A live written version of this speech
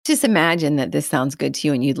Just imagine that this sounds good to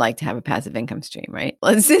you and you'd like to have a passive income stream, right?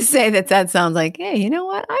 Let's just say that that sounds like, hey, you know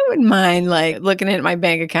what? I wouldn't mind like looking at my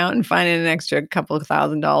bank account and finding an extra couple of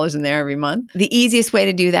 $1,000s in there every month. The easiest way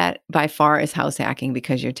to do that by far is house hacking,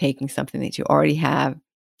 because you're taking something that you already have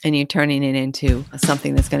and you're turning it into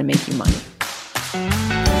something that's going to make you money.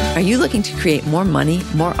 Are you looking to create more money,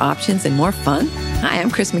 more options, and more fun? Hi, I'm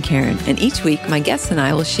Chris McCarran, and each week my guests and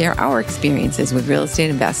I will share our experiences with real estate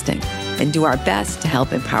investing and do our best to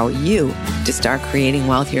help empower you to start creating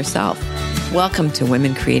wealth yourself. Welcome to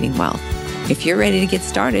Women Creating Wealth. If you're ready to get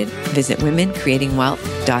started, visit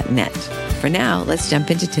womencreatingwealth.net. For now, let's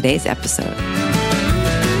jump into today's episode.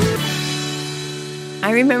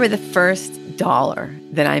 I remember the first dollar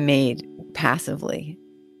that I made passively.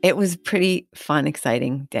 It was a pretty fun,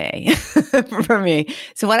 exciting day for me.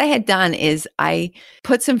 So what I had done is I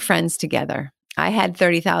put some friends together. I had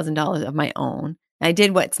 $30,000 of my own. I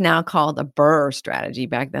did what's now called a BRRRR strategy.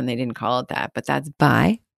 Back then they didn't call it that, but that's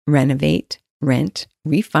buy, renovate, rent,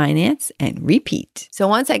 refinance, and repeat. So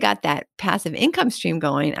once I got that passive income stream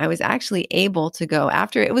going, I was actually able to go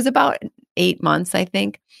after, it was about 8 months, I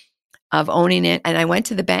think, of owning it. And I went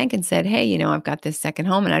to the bank and said, hey, I've got this second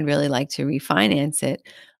home and I'd really like to refinance it.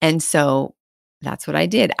 And so that's what I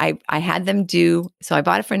did. I had them so I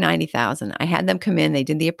bought it for $90,000. I had them come in, they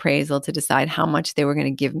did the appraisal to decide how much they were going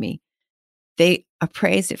to give me. They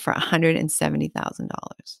appraised it for $170,000.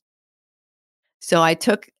 So I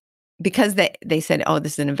took, because they said, oh,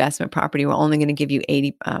 this is an investment property, we're only going to give you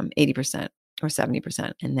 80% or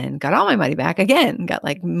 70%, and then got all my money back again, got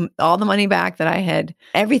like all the money back that I had.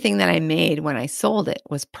 Everything that I made when I sold it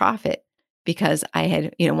was profit, because I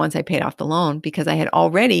had, once I paid off the loan, because I had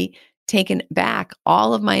already taken back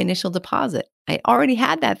all of my initial deposit. I already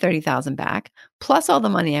had that $30,000 back, plus all the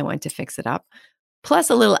money I went to fix it up,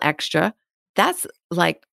 plus a little extra. That's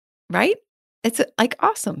like, right? It's like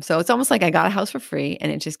awesome. So it's almost like I got a house for free,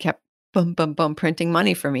 and it just kept boom, boom, boom, printing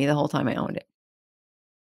money for me the whole time I owned it.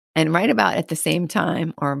 And right about at the same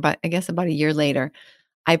time, I guess about a year later,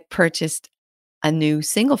 I purchased a new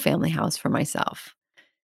single family house for myself.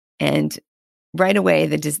 And right away,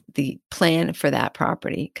 the plan for that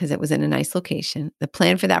property, because it was in a nice location, the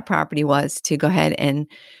plan for that property was to go ahead and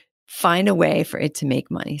find a way for it to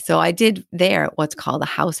make money. So I did there what's called a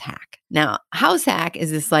house hack. Now, house hack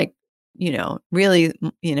is this like, really,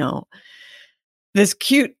 this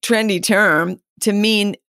cute, trendy term to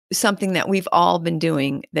mean something that we've all been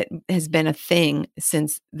doing that has been a thing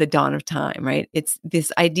since the dawn of time, right? It's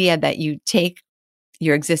this idea that you take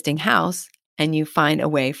your existing house and you find a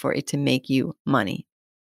way for it to make you money.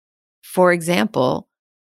 For example,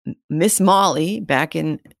 Miss Molly, back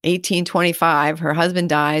in 1825, her husband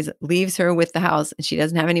dies, leaves her with the house, and she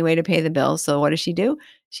doesn't have any way to pay the bills. So what does she do?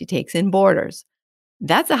 She takes in boarders.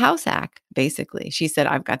 That's a house hack, basically. She said,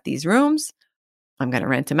 I've got these rooms. I'm going to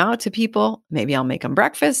rent them out to people. Maybe I'll make them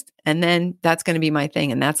breakfast, and then that's going to be my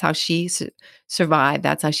thing. And that's how she survived.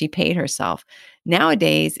 That's how she paid herself.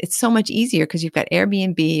 Nowadays, it's so much easier because you've got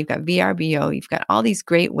Airbnb, you've got VRBO, you've got all these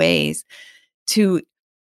great ways to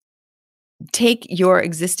take your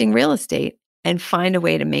existing real estate and find a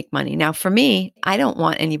way to make money. Now, for me, I don't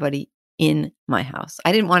want anybody in my house.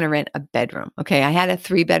 I didn't want to rent a bedroom. Okay. I had a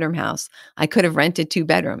 3-bedroom house. I could have rented 2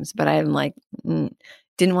 bedrooms, but I'm like,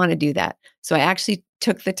 didn't want to do that. So I actually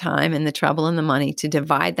took the time and the trouble and the money to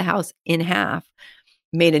divide the house in half,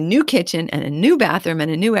 made a new kitchen and a new bathroom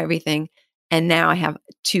and a new everything. And now I have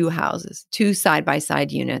 2 houses, 2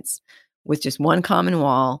 side-by-side units with just one common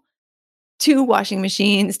wall, 2 washing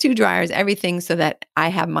machines, 2 dryers, everything, so that I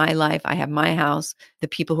have my life, I have my house. The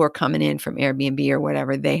people who are coming in from Airbnb or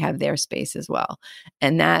whatever, they have their space as well.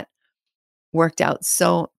 And that worked out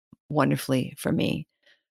so wonderfully for me,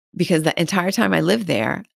 because the entire time I lived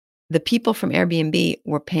there, the people from Airbnb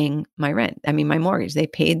were paying my rent. I mean, my mortgage. They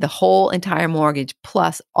paid the whole entire mortgage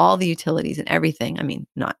plus all the utilities and everything. I mean,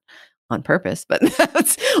 not on purpose, but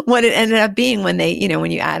that's what it ended up being when they,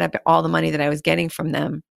 when you add up all the money that I was getting from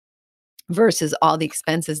them versus all the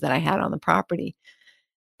expenses that I had on the property.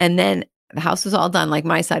 And then the house was all done. Like,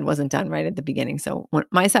 my side wasn't done right at the beginning. So when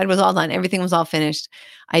my side was all done, everything was all finished.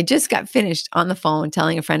 I just got finished on the phone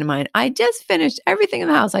telling a friend of mine, I just finished everything in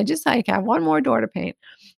the house. I have one more door to paint.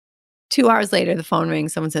 2 hours later, the phone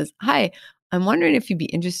rings. Someone says, hi, I'm wondering if you'd be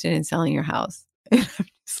interested in selling your house. And I'm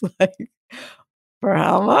just like, for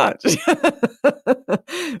how much?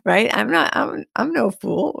 Right? I'm no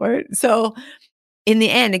fool. Right? So in the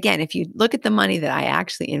end, again, if you look at the money that I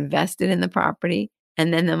actually invested in the property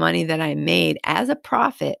and then the money that I made as a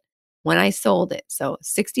profit when I sold it. So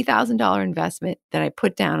 $60,000 investment that I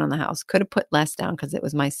put down on the house, could have put less down because it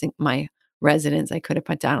was my residence. I could have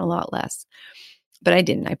put down a lot less. but I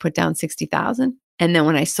didn't. I put down $60,000. And then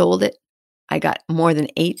when I sold it, I got more than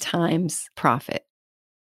 8 times profit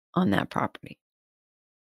on that property.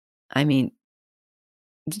 I mean,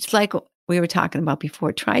 just like we were talking about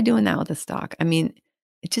before, try doing that with a stock. I mean,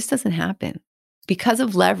 it just doesn't happen because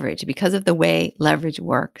of leverage, because of the way leverage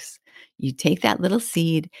works. You take that little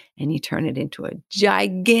seed and you turn it into a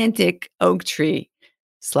gigantic oak tree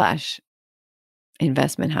 /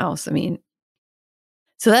 investment house. I mean,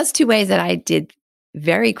 so that's 2 ways that I did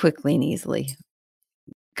very quickly and easily.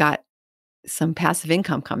 Got some passive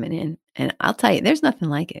income coming in. And I'll tell you, there's nothing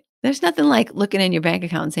like it. There's nothing like looking in your bank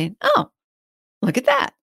account and saying, oh, look at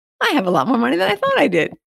that. I have a lot more money than I thought I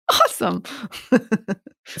did. Awesome.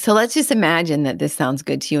 So let's just imagine that this sounds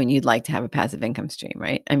good to you and you'd like to have a passive income stream,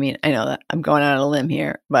 right? I mean, I know that I'm going out on a limb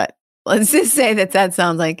here, but let's just say that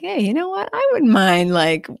sounds like, hey, you know what? I wouldn't mind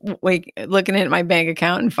like looking at my bank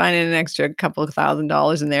account and finding an extra couple of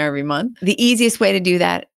 $1,000s in there every month. The easiest way to do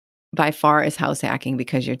that by far is house hacking,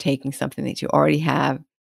 because you're taking something that you already have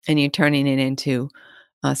and you're turning it into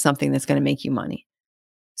something that's going to make you money.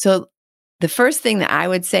 So the first thing that I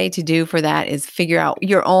would say to do for that is figure out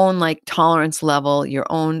your own like tolerance level, your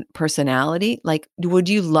own personality. Like, would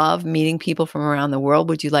you love meeting people from around the world?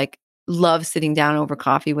 Would you love sitting down over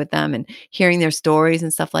coffee with them and hearing their stories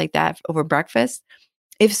and stuff like that over breakfast?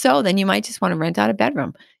 If so, then you might just want to rent out a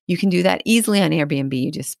bedroom. You can do that easily on Airbnb.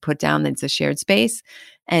 You just put down that it's a shared space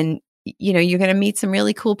and you're going to meet some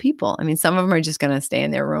really cool people. I mean, some of them are just going to stay in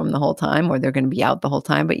their room the whole time or they're going to be out the whole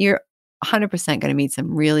time, but you're 100% going to meet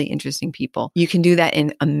some really interesting people. You can do that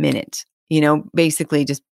in a minute. Basically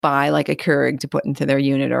just buy like a Keurig to put into their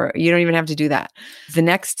unit, or you don't even have to do that. The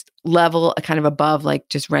next level, kind of above like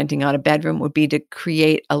just renting out a bedroom, would be to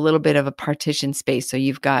create a little bit of a partition space. So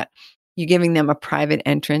you're giving them a private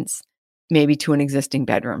entrance, maybe to an existing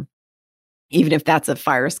bedroom, even if that's a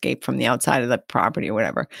fire escape from the outside of the property or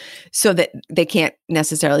whatever, so that they can't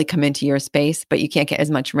necessarily come into your space, but you can't get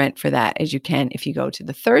as much rent for that as you can if you go to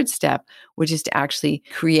the third step, which is to actually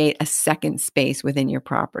create a second space within your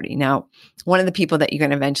property. Now, one of the people that you're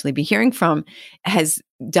going to eventually be hearing from has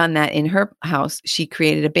done that in her house. She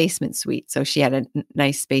created a basement suite. So she had a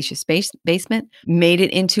nice spacious basement, made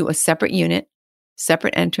it into a separate unit,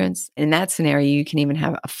 separate entrance. In that scenario, you can even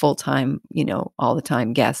have a full-time, all the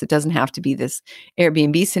time guest. It doesn't have to be this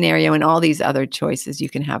Airbnb scenario and all these other choices. You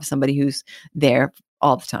can have somebody who's there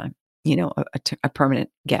all the time, a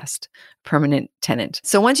permanent guest, permanent tenant.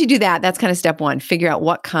 So once you do that, that's kind of step one. Figure out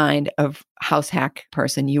what kind of house hack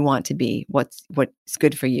person you want to be, what's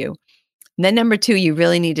good for you. And then number 2, you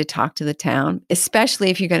really need to talk to the town,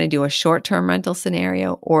 especially if you're going to do a short-term rental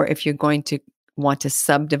scenario, or if you're going to want to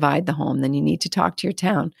subdivide the home, then you need to talk to your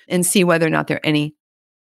town and see whether or not there are any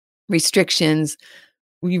restrictions,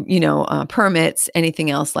 permits, anything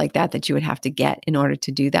else like that you would have to get in order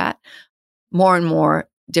to do that. More and more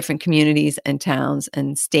different communities and towns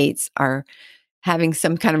and states are having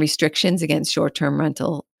some kind of restrictions against short-term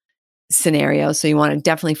rental scenarios. So you want to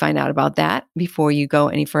definitely find out about that before you go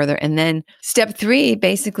any further. And then step 3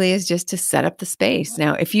 basically is just to set up the space.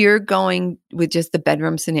 Now, if you're going with just the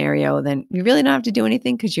bedroom scenario, then you really don't have to do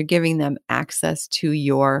anything because you're giving them access to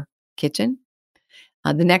your kitchen.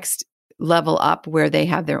 The next level up, where they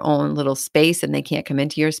have their own little space and they can't come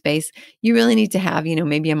into your space, you really need to have,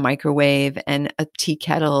 maybe a microwave and a tea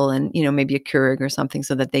kettle and, maybe a Keurig or something,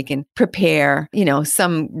 so that they can prepare,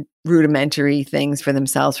 some rudimentary things for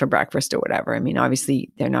themselves for breakfast or whatever. I mean,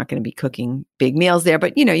 obviously they're not going to be cooking big meals there,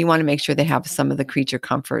 but you want to make sure they have some of the creature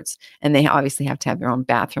comforts, and they obviously have to have their own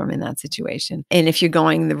bathroom in that situation. And if you're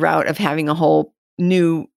going the route of having a whole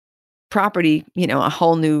new property, a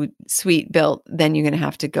whole new suite built, then you're going to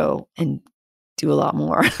have to go and do a lot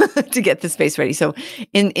more to get the space ready. So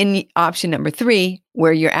in option number 3,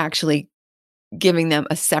 where you're actually giving them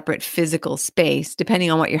a separate physical space,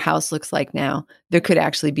 depending on what your house looks like now, there could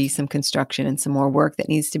actually be some construction and some more work that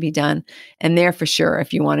needs to be done. And there, for sure,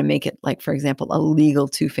 if you want to make it, like, for example, a legal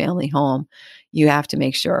 2-family home, you have to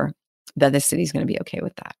make sure that the city's going to be okay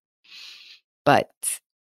with that. But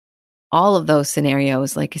all of those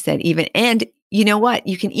scenarios, like I said, and you know what?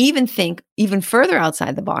 You can even think even further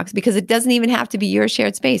outside the box, because it doesn't even have to be your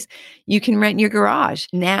shared space. You can rent your garage.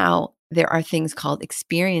 Now, there are things called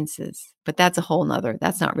experiences, but that's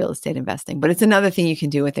not real estate investing, but it's another thing you can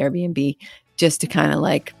do with Airbnb, just to kind of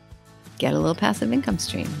like get a little passive income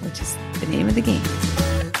stream, which is the name of the game.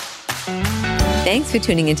 Thanks for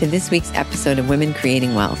tuning into this week's episode of Women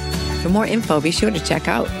Creating Wealth. For more info, be sure to check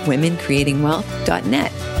out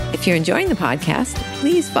womencreatingwealth.net. If you're enjoying the podcast,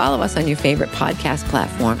 please follow us on your favorite podcast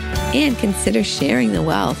platform and consider sharing the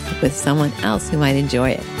wealth with someone else who might enjoy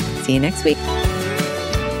it. See you next week.